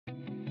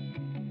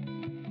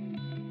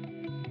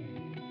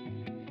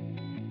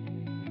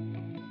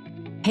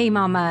Hey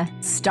mama,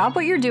 stop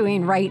what you're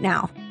doing right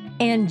now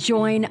and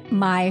join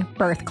my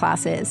birth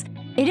classes.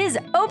 It is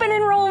open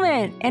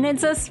enrollment and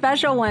it's a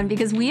special one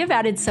because we have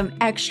added some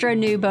extra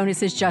new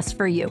bonuses just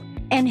for you.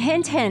 And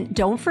hint, hint,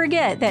 don't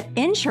forget that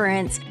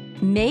insurance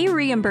may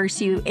reimburse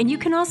you, and you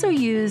can also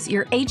use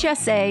your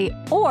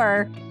HSA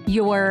or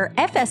your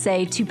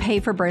FSA to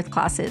pay for birth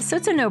classes. So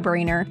it's a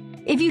no-brainer.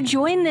 If you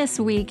join this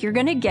week, you're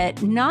going to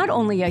get not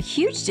only a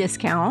huge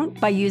discount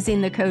by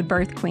using the code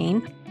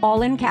BirthQueen,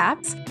 all in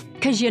caps,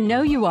 because you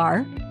know you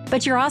are,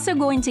 but you're also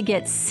going to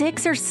get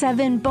 6 or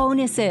 7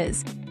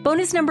 bonuses.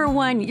 Bonus number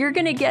 1, you're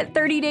going to get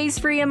 30 days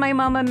free in my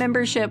Mama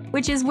membership,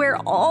 which is where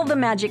all the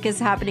magic is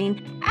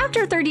happening.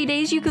 After 30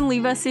 days, you can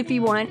leave us if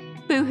you want.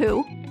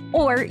 Boo-hoo.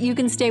 Or you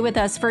can stay with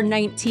us for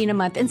 $19 a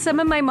month. And some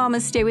of my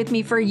mamas stay with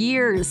me for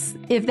years,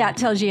 if that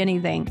tells you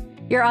anything.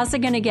 You're also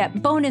going to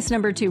get bonus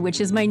number 2,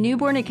 which is my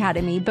Newborn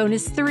Academy.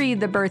 Bonus 3,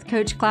 the Birth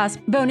Coach class.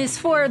 Bonus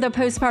 4, the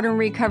Postpartum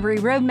Recovery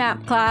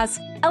Roadmap class,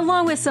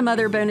 along with some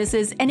other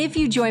bonuses. And if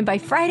you join by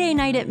Friday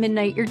night at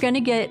midnight, you're going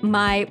to get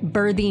my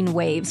Birthing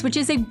Waves, which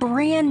is a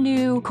brand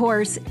new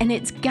course, and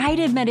it's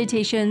guided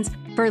meditations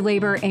for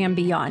labor and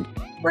beyond.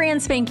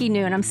 Brand spanking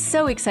new, and I'm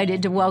so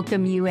excited to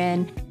welcome you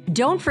in.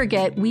 Don't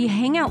forget, we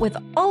hang out with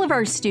all of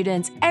our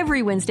students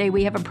every Wednesday.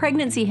 We have a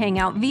pregnancy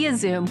hangout via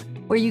Zoom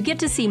where you get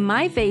to see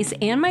my face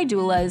and my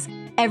doula's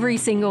every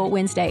single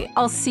Wednesday.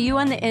 I'll see you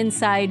on the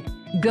inside.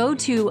 Go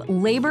to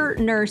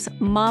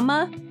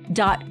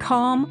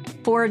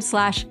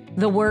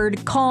labornursemama.com/the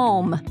word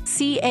calm,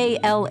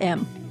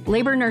 CALM,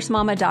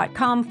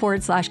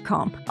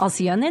 labornursemama.com/calm. I'll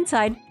see you on the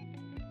inside.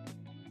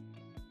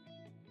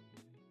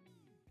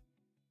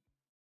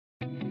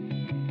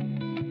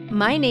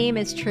 My name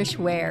is Trish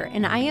Ware,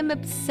 and I am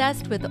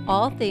obsessed with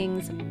all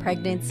things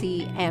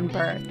pregnancy and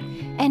birth,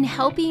 and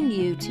helping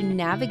you to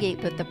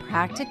navigate both the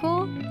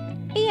practical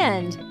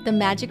and the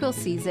magical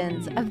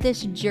seasons of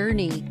this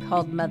journey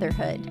called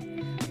motherhood.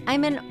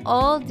 I'm an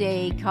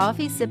all-day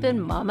coffee-sipping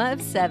mama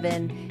of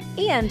 7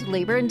 and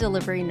labor and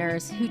delivery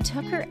nurse who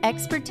took her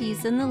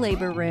expertise in the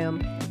labor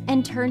room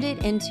and turned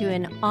it into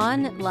an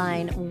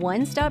online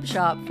one-stop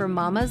shop for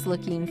mamas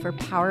looking for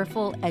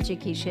powerful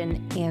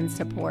education and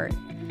support.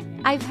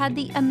 I've had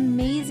the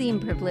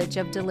amazing privilege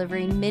of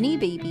delivering many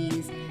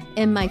babies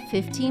in my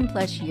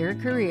 15-plus year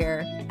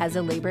career as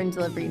a labor and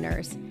delivery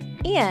nurse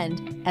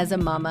and as a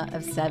mama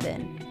of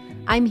 7.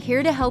 I'm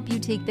here to help you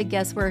take the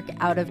guesswork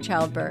out of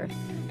childbirth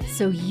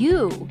so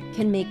you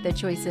can make the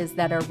choices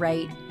that are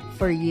right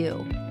for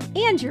you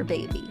and your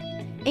baby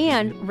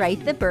and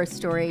write the birth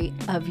story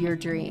of your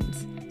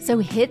dreams. So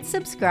hit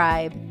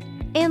subscribe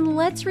and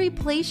let's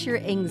replace your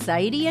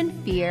anxiety and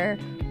fear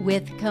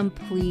with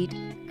complete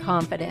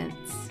confidence.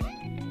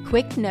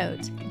 Quick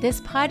note,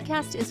 this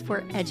podcast is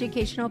for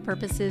educational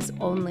purposes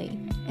only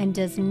and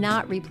does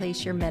not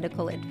replace your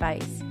medical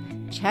advice.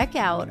 Check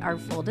out our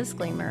full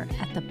disclaimer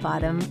at the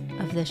bottom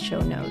of the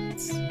show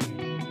notes.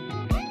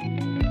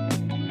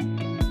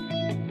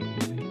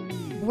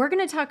 We're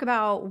going to talk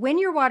about when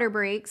your water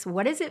breaks,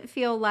 what does it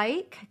feel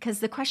like? Because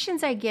the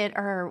questions I get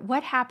are,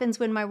 what happens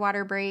when my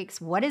water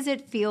breaks? What does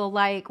it feel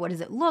like? What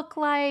does it look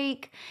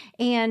like?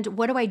 And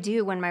what do I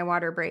do when my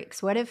water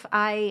breaks? What if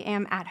I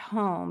am at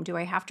home? Do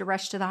I have to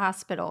rush to the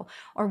hospital?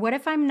 Or what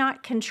if I'm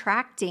not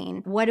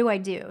contracting? What do I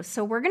do?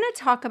 So we're going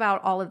to talk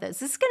about all of this.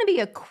 This is going to be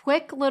a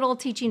quick little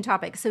teaching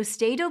topic. So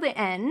stay till the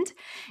end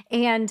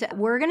and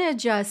we're going to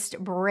just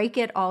break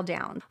it all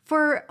down.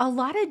 For a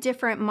lot of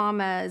different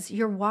mamas,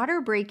 your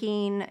water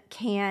breaking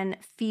can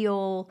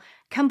feel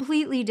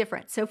completely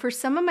different. So for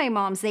some of my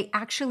moms, they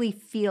actually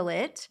feel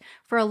it.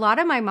 For a lot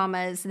of my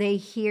mamas, they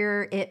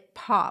hear it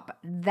pop.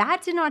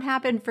 That did not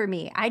happen for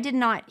me. I did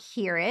not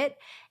hear it.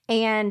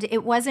 And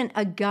it wasn't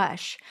a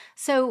gush.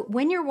 So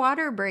when your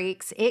water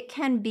breaks, it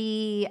can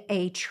be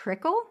a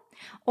trickle,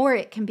 or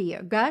it can be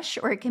a gush,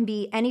 or it can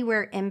be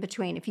anywhere in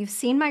between. If you've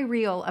seen my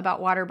reel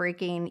about water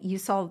breaking, you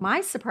saw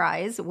my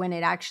surprise when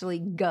it actually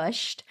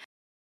gushed.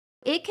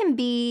 It can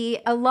be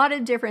a lot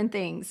of different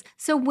things.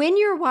 So when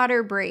your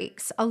water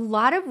breaks, a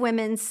lot of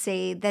women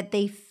say that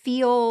they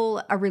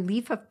feel a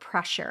relief of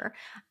pressure.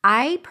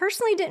 I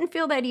personally didn't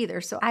feel that either,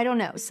 so I don't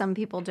know. Some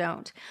people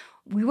don't.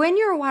 When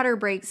your water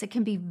breaks, it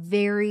can be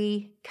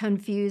very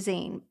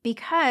confusing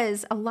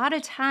because a lot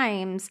of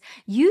times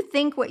you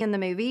think what in the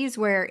movies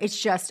where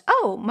it's just,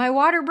 oh, my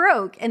water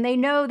broke, and they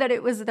know that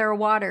it was their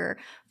water.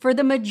 For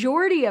the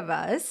majority of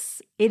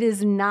us, it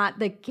is not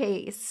the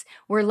case.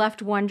 We're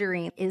left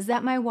wondering, is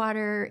that my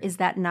water? Is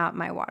that not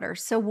my water?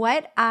 So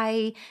what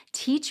I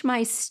teach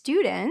my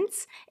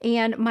students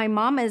and my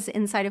mamas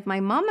inside of my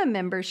mama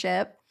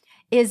membership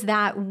is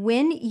that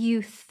when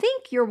you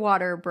think your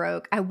water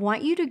broke, I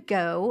want you to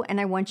go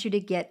and I want you to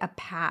get a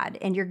pad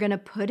and you're going to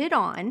put it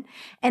on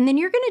and then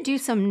you're going to do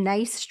some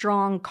nice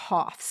strong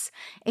coughs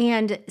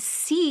and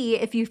see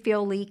if you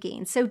feel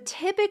leaking. So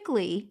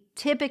typically,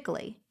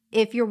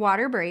 if your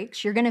water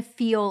breaks, you're going to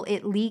feel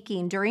it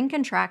leaking during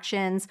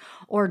contractions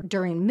or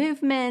during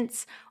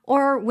movements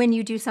or when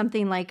you do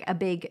something like a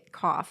big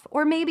cough,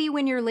 or maybe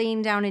when you're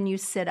laying down and you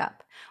sit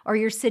up, or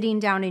you're sitting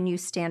down and you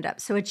stand up.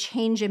 So a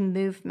change in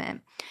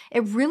movement.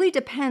 It really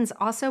depends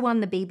also on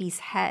the baby's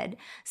head.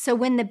 So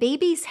when the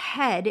baby's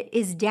head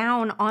is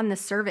down on the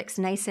cervix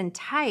nice and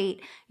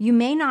tight, you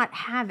may not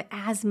have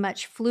as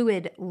much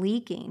fluid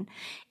leaking.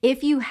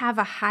 If you have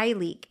a high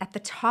leak at the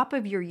top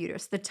of your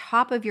uterus, the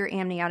top of your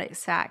amniotic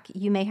sac,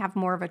 you may have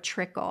more of a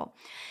trickle.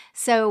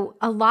 So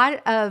a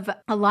lot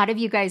of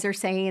you guys are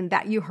saying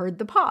that you heard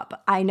the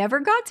pop. I never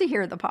got to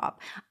hear the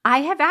pop.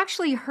 I have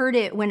actually heard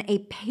it when a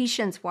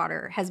patient's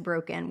water has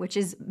broken, which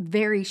is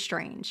very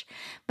strange.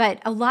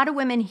 But a lot of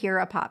women hear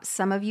a pop.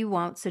 Some of you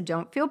won't, so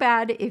don't feel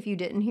bad if you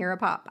didn't hear a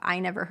pop. I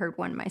never heard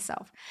one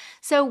myself.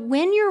 So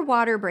when your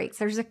water breaks,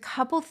 there's a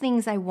couple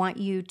things I want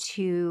you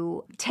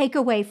to take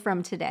away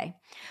from today.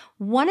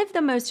 One of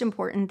the most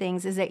important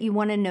things is that you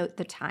want to note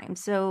the time.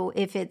 So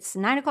if it's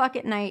 9 o'clock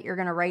at night, you're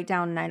going to write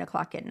down 9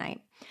 o'clock at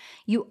night.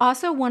 You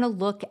also want to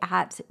look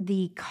at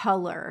the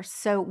color.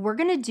 So we're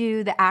going to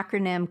do the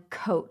acronym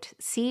COAT,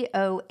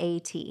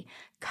 C-O-A-T,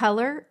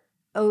 color,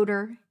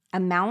 odor,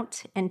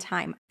 amount, and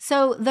time.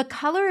 So the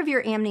color of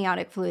your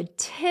amniotic fluid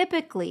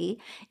typically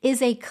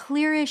is a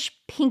clearish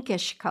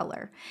pinkish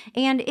color,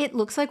 and it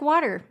looks like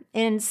water.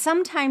 And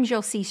sometimes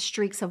you'll see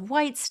streaks of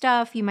white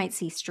stuff. You might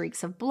see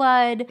streaks of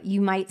blood.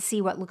 You might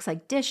see what looks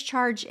like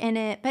discharge in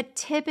it, but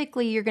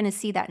typically you're going to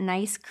see that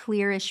nice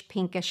clearish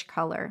pinkish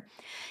color.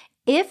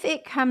 If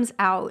it comes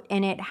out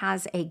and it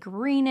has a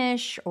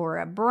greenish or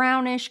a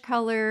brownish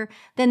color,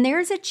 then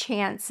there's a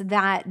chance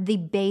that the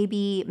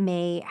baby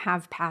may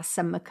have passed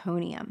some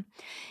meconium.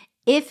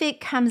 If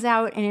it comes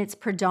out and it's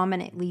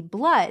predominantly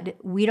blood,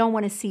 we don't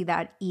want to see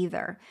that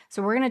either.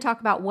 So we're going to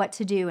talk about what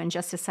to do in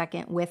just a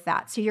second with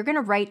that. So you're going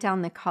to write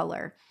down the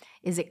color.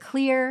 Is it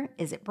clear?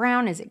 Is it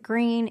brown? Is it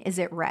green? Is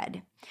it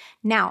red?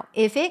 Now,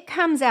 if it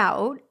comes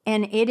out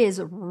and it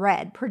is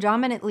red,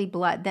 predominantly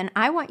blood, then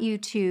I want you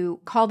to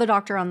call the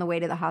doctor on the way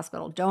to the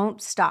hospital. Don't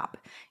stop.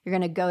 You're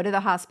going to go to the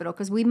hospital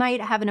because we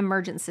might have an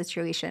emergent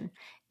situation.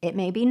 It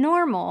may be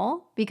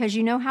normal because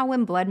you know how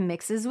when blood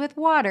mixes with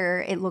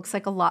water, it looks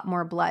like a lot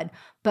more blood.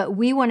 But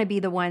we want to be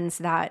the ones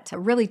that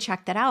really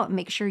check that out and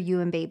make sure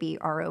you and baby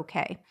are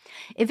okay.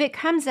 If it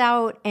comes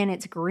out and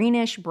it's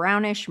greenish,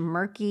 brownish,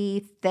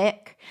 murky,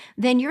 thick,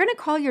 then you're going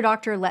to call your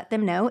doctor, let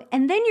them know,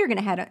 and then you're going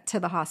to head to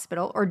the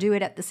hospital or do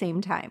it at the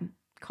same time.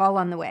 Call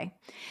on the way.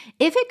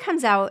 If it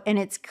comes out and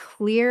it's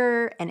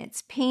clear and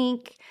it's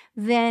pink,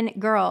 then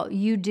girl,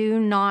 you do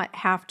not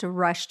have to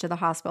rush to the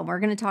hospital.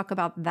 We're going to talk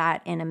about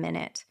that in a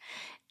minute.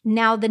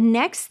 Now, the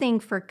next thing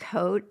for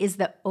COAT is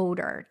the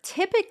odor.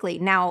 Typically,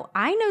 now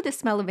I know the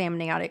smell of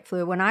amniotic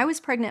fluid. When I was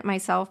pregnant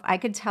myself, I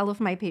could tell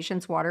if my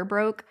patient's water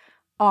broke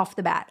off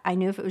the bat. I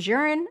knew if it was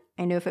urine.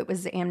 I knew if it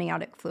was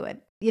amniotic fluid.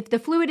 If the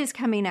fluid is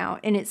coming out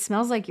and it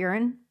smells like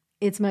urine,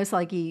 it's most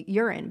likely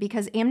urine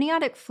because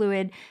amniotic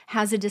fluid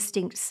has a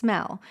distinct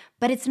smell,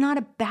 but it's not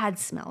a bad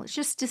smell. It's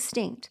just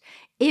distinct.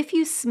 If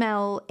you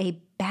smell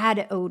a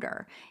bad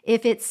odor,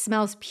 if it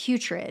smells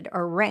putrid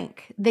or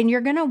rank, then you're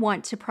going to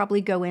want to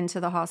probably go into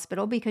the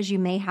hospital because you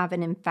may have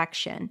an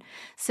infection.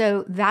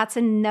 So that's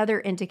another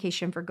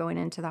indication for going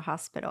into the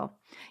hospital.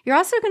 You're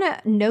also going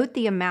to note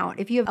the amount.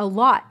 If you have a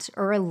lot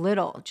or a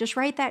little, just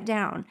write that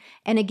down.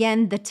 And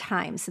again, the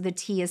time. So the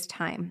T is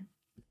time.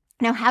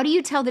 Now, how do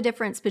you tell the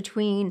difference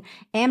between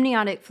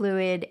amniotic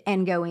fluid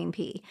and going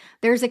pee?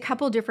 There's a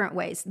couple different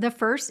ways. The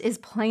first is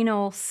plain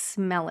old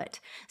smell it.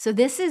 So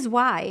this is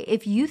why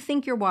if you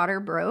think your water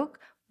broke,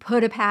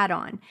 put a pad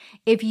on.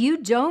 If you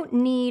don't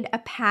need a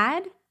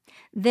pad,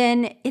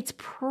 then it's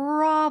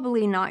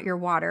probably not your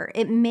water.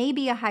 It may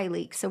be a high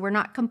leak, so we're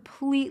not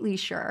completely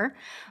sure.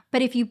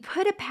 But if you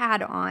put a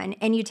pad on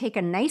and you take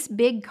a nice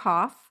big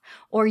cough,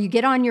 or you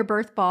get on your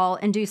birth ball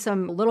and do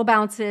some little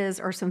bounces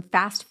or some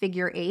fast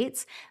figure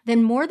eights,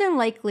 then more than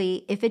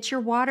likely, if it's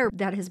your water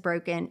that has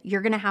broken,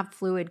 you're going to have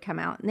fluid come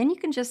out. And then you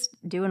can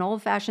just do an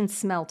old-fashioned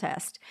smell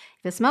test.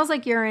 If it smells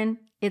like urine,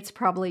 it's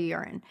probably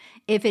urine.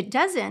 If it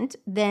doesn't,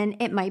 then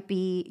it might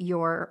be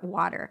your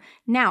water.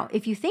 Now,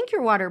 if you think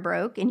your water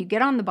broke and you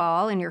get on the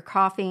ball and you're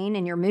coughing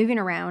and you're moving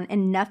around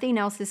and nothing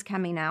else is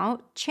coming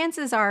out,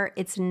 chances are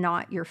it's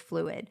not your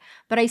fluid.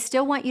 But I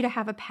still want you to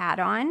have a pad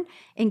on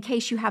in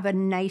case you have a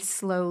nice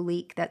slow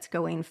leak that's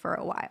going for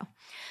a while.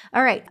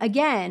 All right,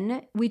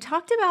 again, we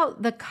talked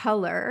about the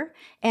color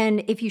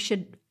and if you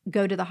should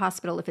go to the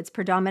hospital if it's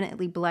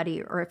predominantly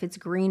bloody or if it's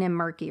green and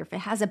murky or if it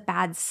has a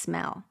bad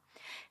smell.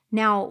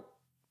 Now,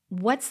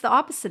 what's the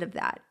opposite of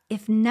that?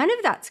 If none of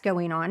that's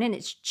going on and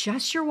it's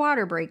just your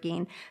water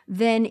breaking,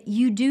 then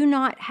you do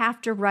not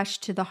have to rush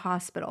to the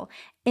hospital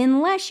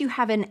unless you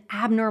have an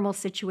abnormal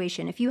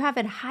situation. If you have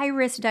a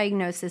high-risk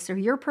diagnosis or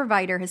your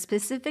provider has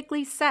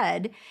specifically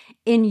said,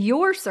 in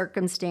your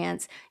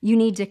circumstance, you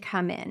need to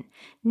come in.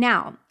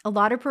 Now, a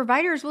lot of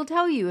providers will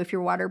tell you if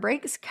your water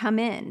breaks, come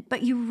in,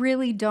 but you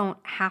really don't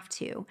have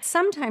to.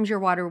 Sometimes your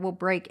water will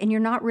break and you're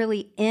not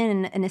really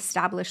in an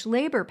established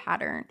labor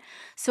pattern.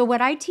 So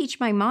what I teach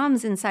my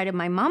moms inside of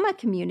my mama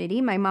community,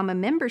 my mama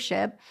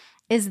membership,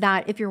 is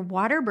that if your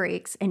water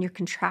breaks and your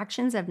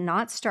contractions have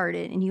not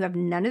started and you have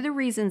none of the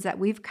reasons that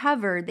we've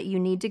covered that you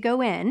need to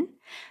go in,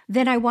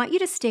 then I want you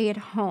to stay at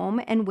home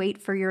and wait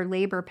for your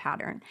labor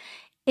pattern.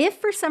 If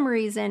for some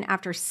reason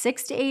after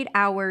 6 to 8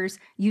 hours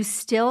you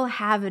still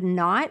have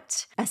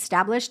not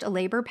established a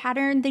labor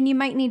pattern, then you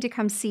might need to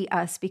come see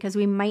us because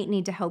we might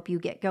need to help you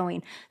get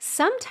going.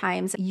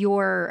 Sometimes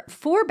your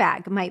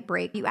forebag might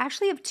break. You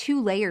actually have 2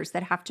 layers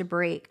that have to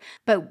break,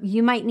 but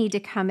you might need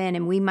to come in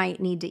and we might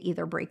need to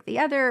either break the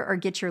other or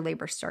get your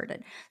labor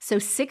started. So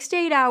 6 to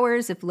 8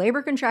 hours, if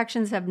labor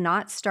contractions have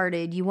not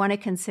started, you want to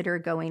consider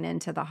going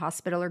into the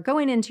hospital or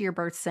going into your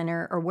birth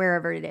center or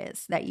wherever it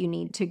is that you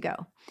need to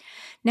go.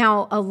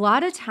 Now, a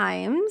lot of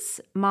times,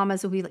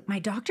 mamas will be like, my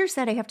doctor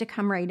said I have to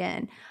come right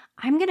in.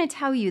 I'm going to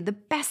tell you the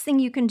best thing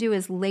you can do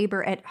is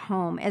labor at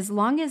home, as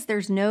long as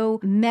there's no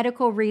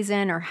medical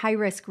reason or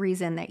high-risk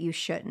reason that you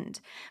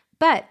shouldn't.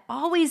 But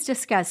always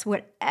discuss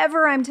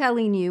whatever I'm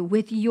telling you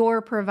with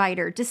your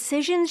provider.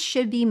 Decisions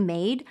should be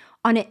made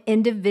on an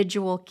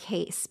individual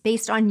case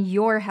based on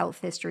your health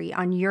history,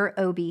 on your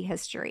OB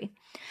history.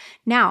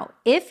 Now,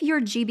 if you're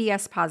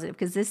GBS positive,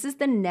 because this is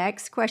the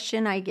next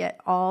question I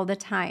get all the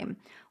time,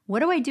 what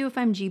do I do if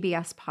I'm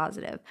GBS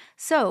positive?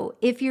 So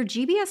if you're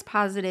GBS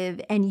positive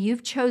and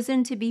you've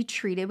chosen to be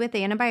treated with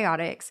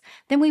antibiotics,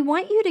 then we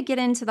want you to get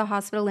into the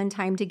hospital in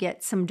time to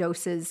get some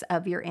doses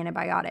of your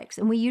antibiotics.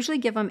 And we usually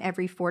give them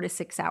every 4 to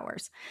 6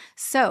 hours.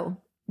 So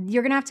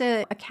you're going to have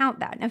to account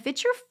that. Now, if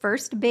it's your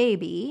first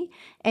baby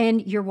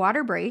and your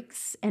water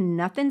breaks and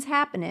nothing's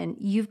happening,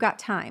 you've got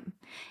time.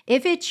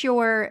 If it's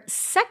your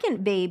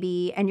second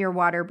baby and your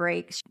water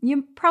breaks,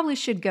 you probably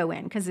should go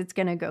in because it's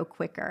going to go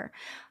quicker.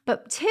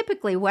 But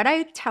typically what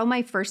I tell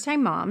my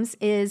first-time moms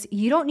is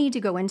you don't need to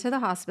go into the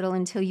hospital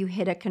until you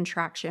hit a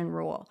contraction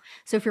rule.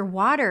 So if your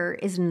water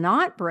is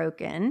not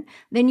broken,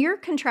 then your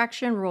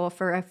contraction rule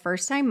for a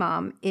first-time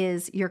mom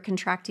is you're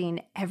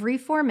contracting every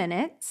 4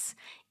 minutes.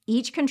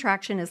 Each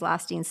contraction is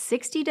lasting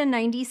 60 to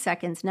 90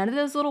 seconds. None of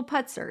those little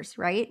putzers,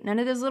 right? None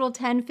of those little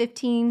 10,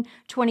 15,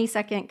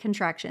 20-second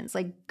contractions.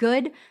 Like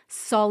good,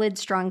 solid,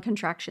 strong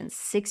contractions,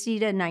 60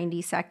 to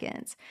 90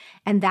 seconds.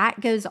 And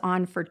that goes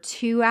on for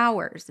 2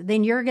 hours.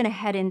 Then you're going to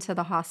head into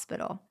the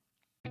hospital.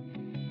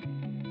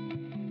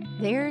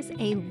 There's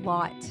a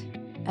lot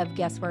of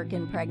guesswork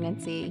in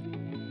pregnancy.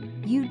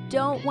 You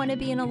don't want to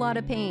be in a lot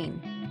of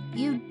pain.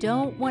 You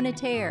don't want to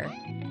tear.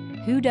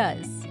 Who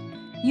does?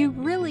 You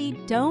really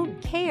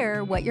don't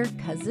care what your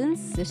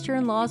cousin's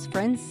sister-in-law's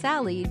friend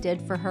Sally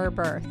did for her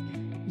birth.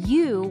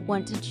 You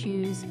want to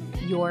choose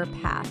your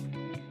path.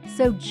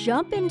 So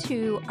jump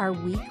into our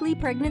weekly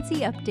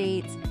pregnancy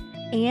updates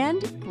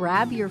and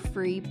grab your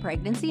free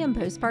pregnancy and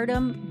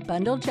postpartum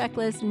bundle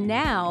checklist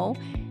now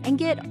and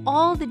get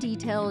all the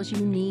details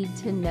you need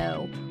to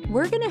know.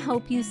 We're going to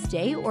help you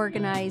stay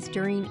organized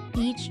during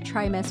each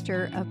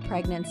trimester of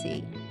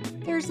pregnancy.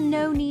 There's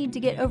no need to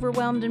get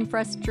overwhelmed and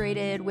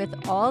frustrated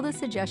with all the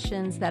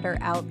suggestions that are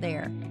out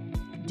there.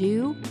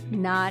 Do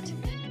not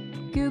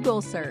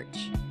Google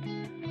search.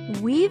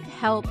 We've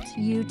helped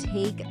you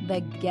take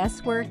the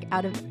guesswork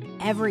out of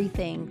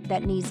everything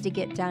that needs to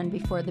get done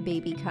before the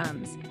baby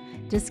comes.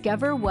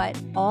 Discover what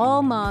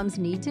all moms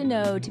need to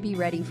know to be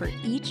ready for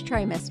each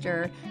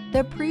trimester,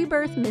 the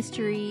pre-birth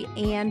mystery,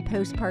 and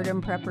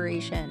postpartum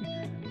preparation.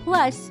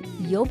 Plus,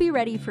 you'll be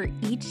ready for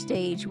each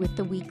stage with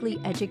the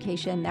weekly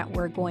education that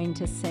we're going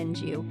to send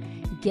you.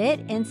 Get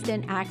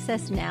instant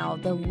access now.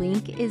 The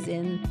link is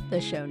in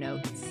the show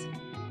notes.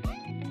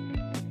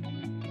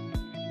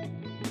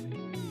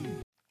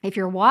 If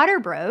your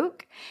water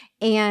broke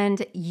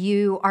and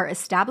you are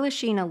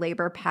establishing a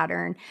labor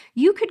pattern,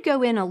 you could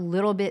go in a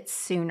little bit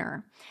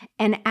sooner.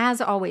 And as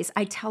always,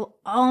 I tell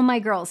all my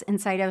girls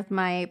inside of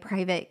my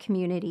private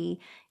community,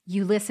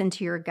 you listen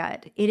to your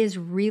gut. It is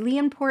really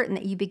important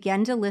that you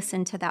begin to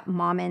listen to that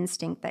mom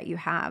instinct that you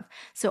have.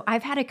 So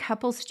I've had a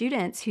couple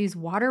students whose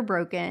water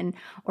broken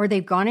or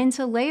they've gone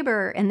into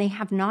labor and they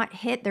have not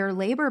hit their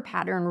labor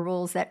pattern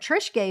rules that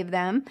Trish gave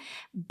them,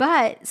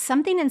 but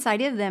something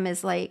inside of them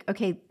is like,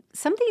 okay,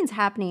 something's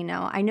happening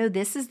now. I know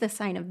this is the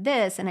sign of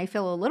this, and I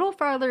feel a little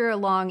farther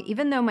along,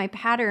 even though my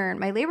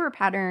labor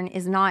pattern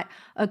is not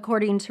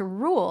according to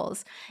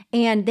rules.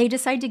 And they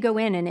decide to go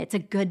in, and it's a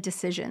good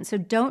decision. So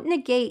don't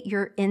negate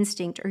your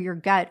instinct or your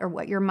gut or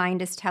what your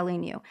mind is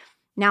telling you.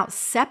 Now,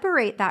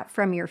 separate that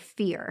from your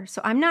fear.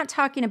 So I'm not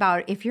talking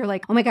about if you're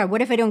like, oh my God,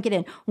 what if I don't get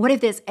in? What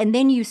if this? And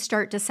then you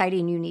start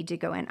deciding you need to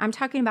go in. I'm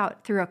talking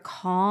about through a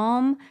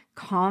calm,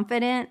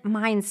 confident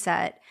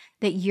mindset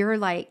that you're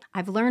like,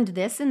 I've learned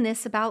this and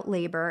this about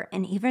labor.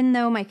 And even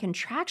though my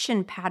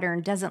contraction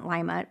pattern doesn't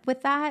line up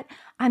with that,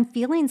 I'm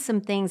feeling some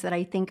things that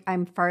I think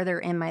I'm farther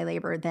in my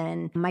labor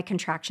than my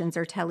contractions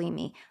are telling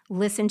me.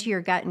 Listen to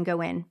your gut and go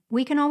in.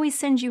 We can always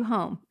send you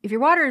home. If your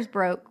water is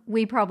broke,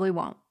 we probably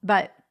won't.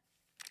 But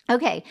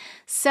Okay,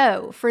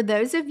 so for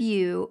those of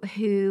you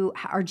who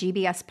are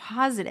GBS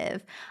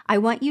positive, I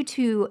want you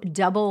to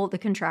double the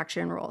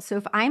contraction rule. So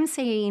if I'm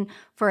saying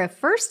for a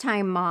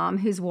first-time mom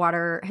whose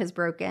water has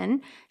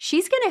broken,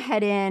 she's going to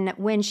head in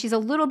when she's a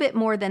little bit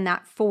more than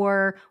that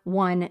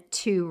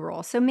 4-1-2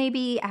 rule. So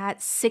maybe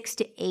at 6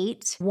 to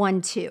 8,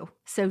 1-2.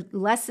 So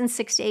less than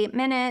 6 to 8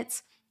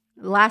 minutes,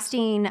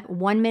 lasting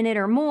 1 minute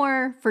or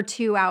more for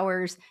 2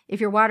 hours.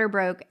 If your water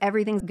broke,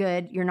 everything's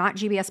good, you're not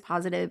GBS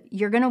positive,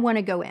 you're going to want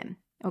to go in.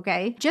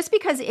 Okay, just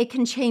because it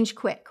can change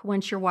quick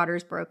once your water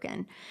is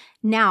broken.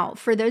 Now,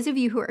 for those of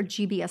you who are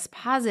GBS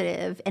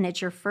positive and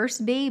it's your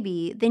first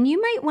baby, then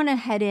you might want to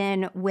head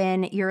in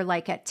when you're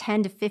like at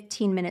 10 to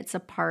 15 minutes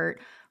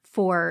apart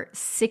for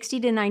 60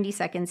 to 90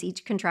 seconds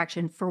each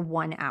contraction for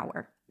 1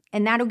 hour.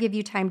 And that'll give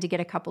you time to get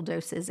a couple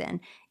doses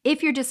in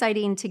if you're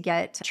deciding to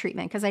get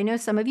treatment. Because I know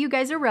some of you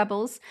guys are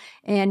rebels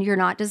and you're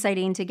not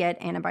deciding to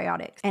get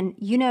antibiotics. And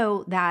you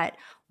know that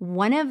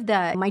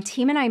my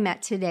team and I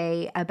met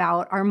today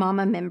about our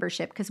Mama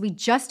membership because we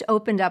just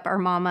opened up our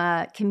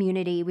Mama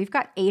community. We've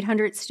got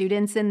 800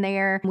 students in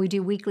there. We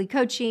do weekly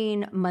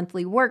coaching,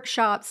 monthly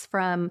workshops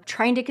from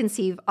trying to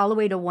conceive all the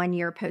way to 1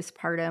 year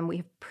postpartum. We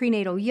have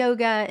prenatal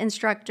yoga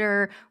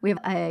instructor. We have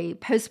a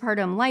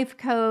postpartum life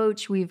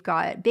coach. We've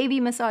got baby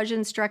massage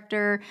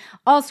instructor,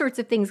 all sorts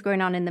of things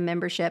going on in the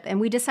membership.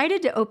 And we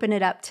decided to open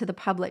it up to the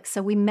public.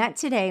 So we met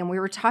today and we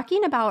were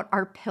talking about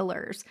our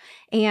pillars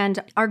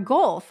and our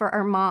goal for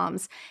our moms.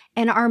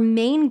 And our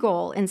main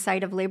goal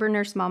inside of Labor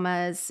Nurse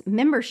Mama's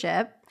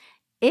membership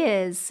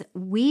is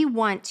we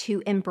want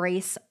to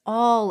embrace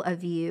all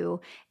of you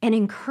and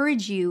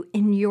encourage you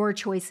in your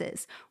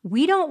choices.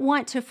 We don't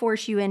want to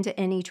force you into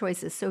any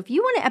choices. So if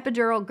you want an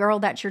epidural, girl,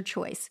 that's your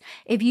choice.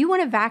 If you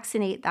want to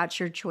vaccinate, that's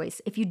your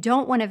choice. If you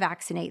don't want to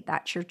vaccinate,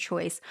 that's your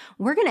choice.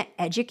 We're going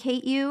to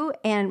educate you.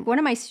 And one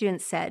of my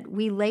students said,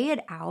 we lay it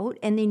out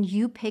and then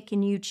you pick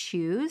and you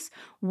choose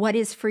what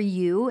is for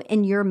you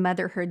in your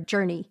motherhood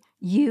journey.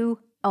 You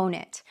own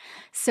it.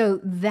 So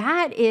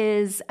that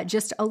is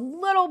just a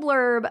little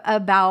blurb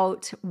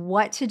about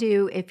what to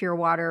do if your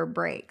water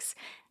breaks.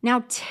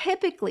 Now,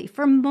 typically,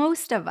 for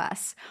most of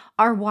us,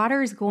 our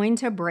water is going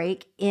to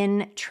break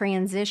in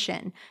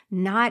transition,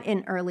 not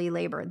in early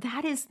labor.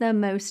 That is the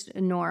most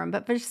norm.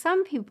 But for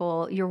some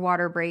people, your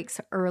water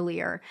breaks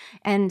earlier,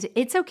 and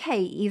it's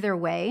okay either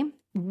way.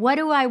 What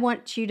do I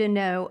want you to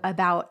know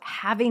about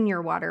having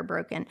your water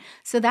broken?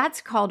 So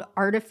that's called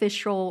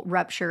artificial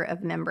rupture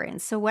of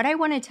membranes. So what I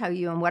want to tell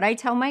you and what I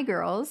tell my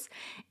girls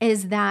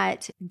is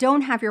that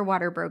don't have your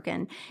water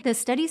broken. The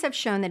studies have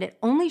shown that it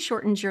only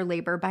shortens your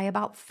labor by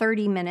about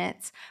 30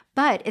 minutes,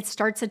 but it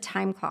starts a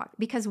time clock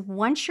because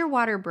once your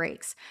water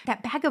breaks,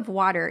 that bag of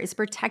water is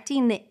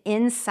protecting the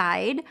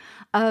inside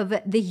of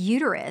the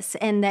uterus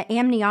and the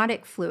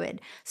amniotic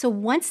fluid. So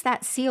once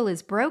that seal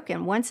is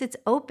broken, once it's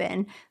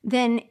open,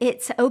 then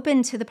it's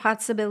open to the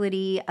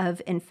possibility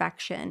of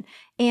infection.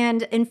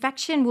 And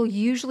infection will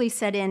usually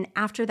set in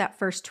after that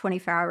first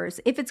 24 hours,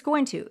 if it's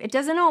going to. It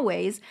doesn't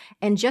always.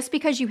 And just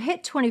because you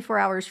hit 24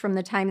 hours from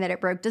the time that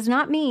it broke does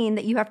not mean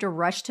that you have to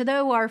rush to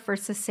the OR for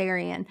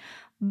cesarean.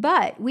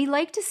 But we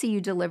like to see you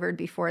delivered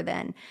before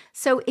then.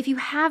 So if you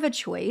have a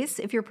choice,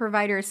 if your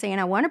provider is saying,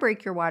 I want to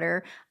break your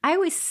water, I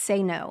always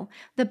say no.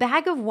 The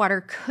bag of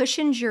water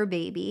cushions your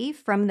baby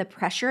from the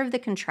pressure of the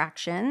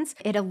contractions.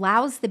 It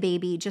allows the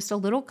baby just a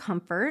little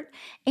comfort,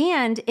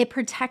 and it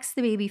protects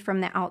the baby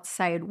from the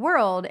outside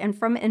world and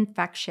from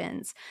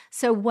infections.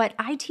 So what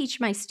I teach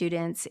my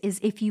students is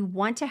if you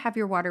want to have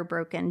your water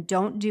broken,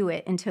 don't do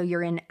it until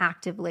you're in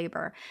active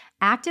labor.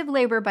 Active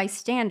labor by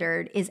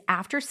standard is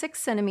after 6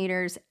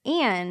 centimeters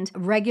and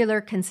regular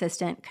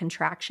consistent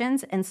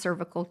contractions and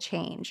cervical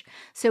change.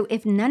 So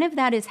if none of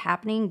that is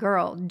happening,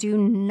 girl, do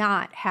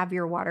not have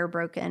your water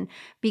broken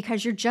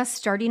because you're just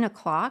starting a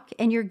clock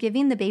and you're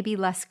giving the baby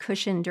less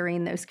cushion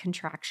during those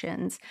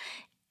contractions.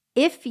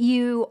 If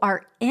you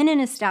are in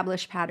an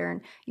established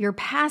pattern, you're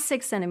past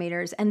 6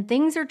 centimeters and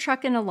things are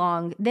trucking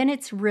along, then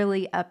it's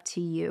really up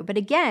to you. But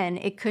again,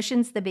 it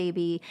cushions the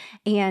baby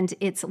and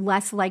it's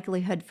less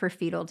likelihood for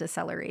fetal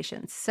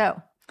deceleration.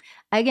 So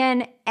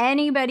again,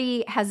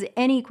 anybody has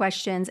any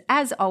questions,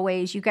 as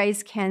always, you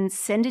guys can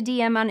send a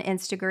DM on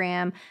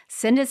Instagram,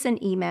 send us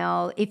an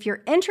email. If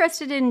you're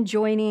interested in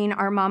joining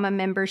our Mama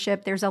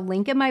membership, there's a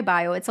link in my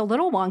bio. It's a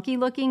little wonky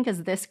looking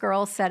because this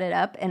girl set it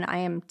up and I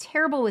am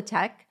terrible with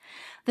tech.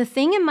 The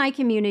thing in my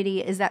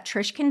community is that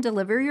Trish can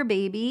deliver your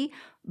baby,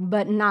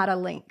 but not a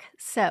link.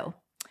 So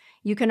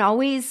you can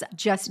always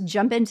just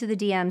jump into the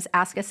DMs,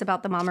 ask us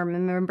about the Mama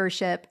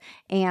membership,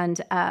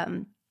 and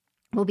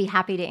we'll be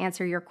happy to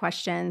answer your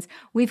questions.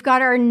 We've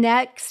got our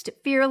next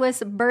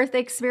Fearless Birth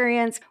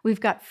Experience. We've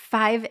got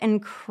 5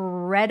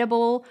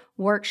 incredible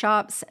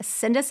workshops.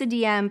 Send us a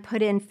DM,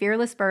 put in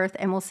Fearless Birth,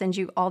 and we'll send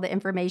you all the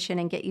information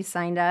and get you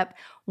signed up.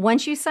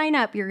 Once you sign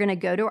up, you're going to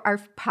go to our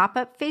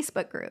pop-up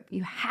Facebook group.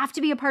 You have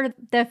to be a part of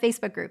the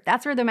Facebook group.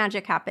 That's where the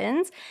magic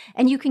happens.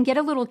 And you can get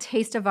a little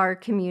taste of our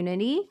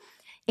community.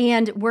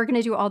 And we're going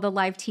to do all the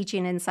live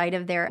teaching inside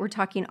of there. We're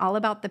talking all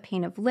about the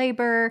pain of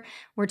labor.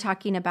 We're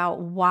talking about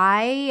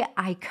why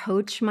I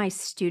coach my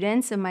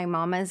students and my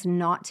mamas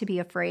not to be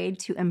afraid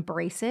to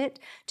embrace it,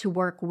 to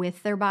work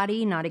with their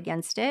body, not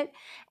against it.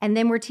 And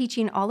then we're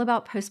teaching all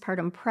about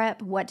postpartum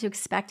prep, what to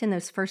expect in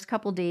those first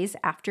couple days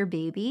after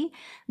baby.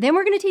 Then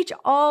we're going to teach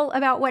all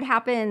about what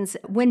happens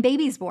when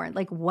baby's born.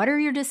 Like, what are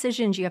your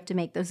decisions you have to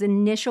make, those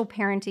initial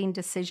parenting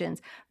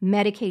decisions,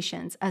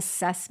 medications,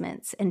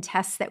 assessments, and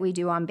tests that we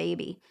do on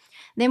baby.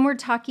 Then we're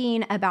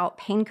talking about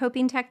pain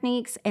coping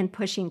techniques and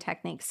pushing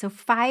techniques. So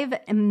 5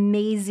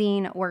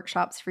 amazing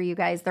workshops for you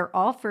guys. They're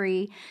all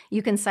free.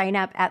 You can sign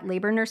up at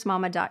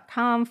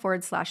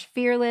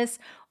labornursemama.com/fearless,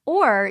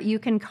 or you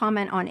can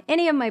comment on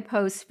any of my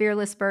posts,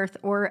 Fearless Birth,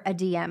 or a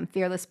DM,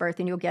 Fearless Birth,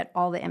 and you'll get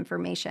all the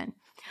information.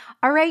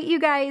 All right, you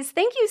guys,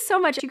 thank you so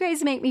much. You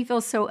guys make me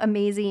feel so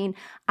amazing.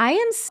 I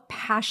am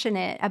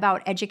passionate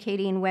about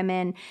educating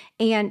women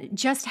and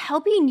just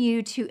helping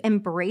you to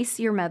embrace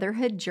your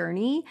motherhood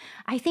journey.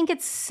 I think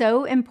it's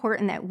so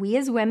important that we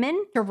as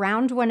women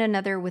surround one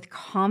another with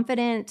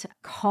confident,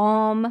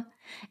 calm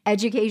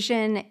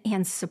education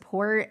and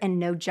support and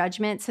no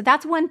judgment. So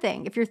that's one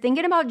thing. If you're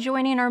thinking about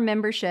joining our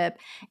membership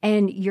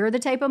and you're the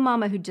type of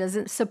mama who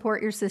doesn't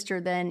support your sister,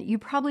 then you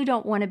probably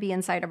don't want to be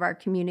inside of our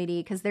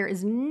community, because there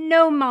is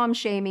no mom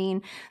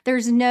shaming.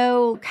 There's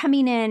no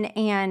coming in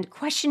and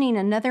questioning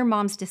another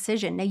mom's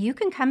decision. Now, you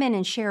can come in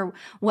and share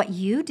what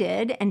you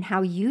did and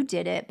how you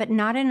did it, but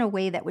not in a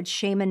way that would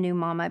shame a new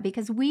mama,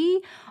 because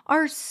we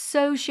are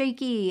so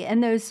shaky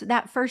in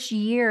that first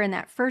year and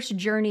that first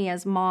journey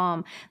as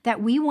mom,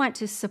 that we want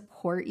to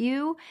support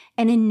you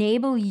and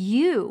enable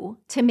you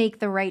to make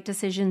the right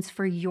decisions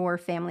for your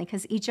family,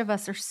 because each of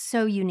us are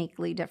so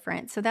uniquely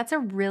different. So that's a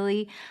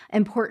really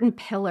important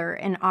pillar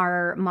in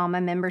our mama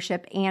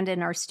membership and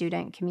in our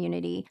student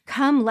community.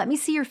 Come, let me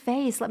see your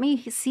face. Let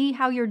me see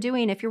how you're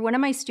doing. If you're one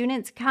of my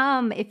students,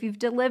 come. If you've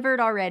delivered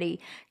already,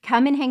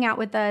 come and hang out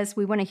with us.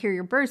 We want to hear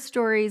your birth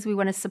stories. We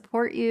want to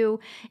support you.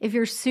 If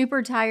you're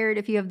super tired,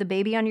 if you have the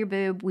baby on your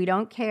boob, we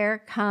don't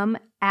care. Come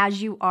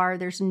as you are.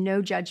 There's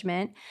no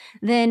judgment.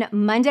 Then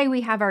Monday, we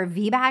have our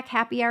VBAC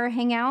happy hour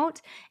hangout.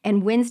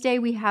 And Wednesday,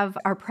 we have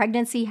our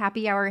pregnancy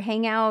happy hour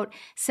hangout.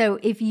 So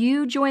if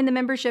you join the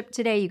membership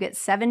today, you get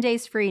 7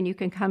 days free, and you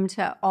can come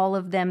to all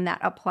of them that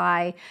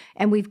apply.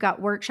 And we've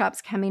got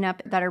workshops coming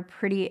up that are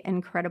pretty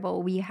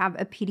incredible. We have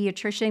a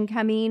pediatrician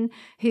coming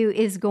who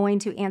is going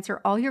to answer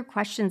all your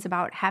questions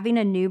about having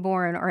a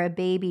newborn or a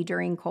baby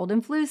during cold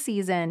and flu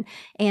season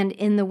and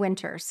in the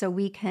winter. So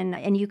you can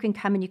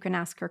come and you can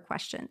ask her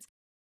questions.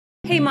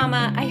 Hey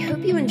mama, I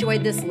hope you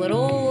enjoyed this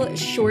little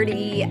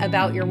shorty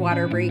about your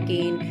water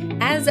breaking.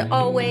 As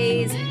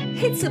always,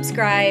 hit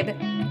subscribe,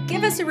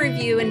 give us a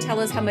review, and tell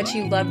us how much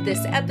you loved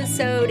this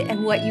episode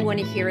and what you want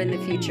to hear in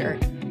the future.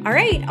 All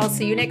right, I'll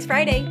see you next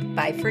Friday.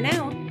 Bye for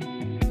now.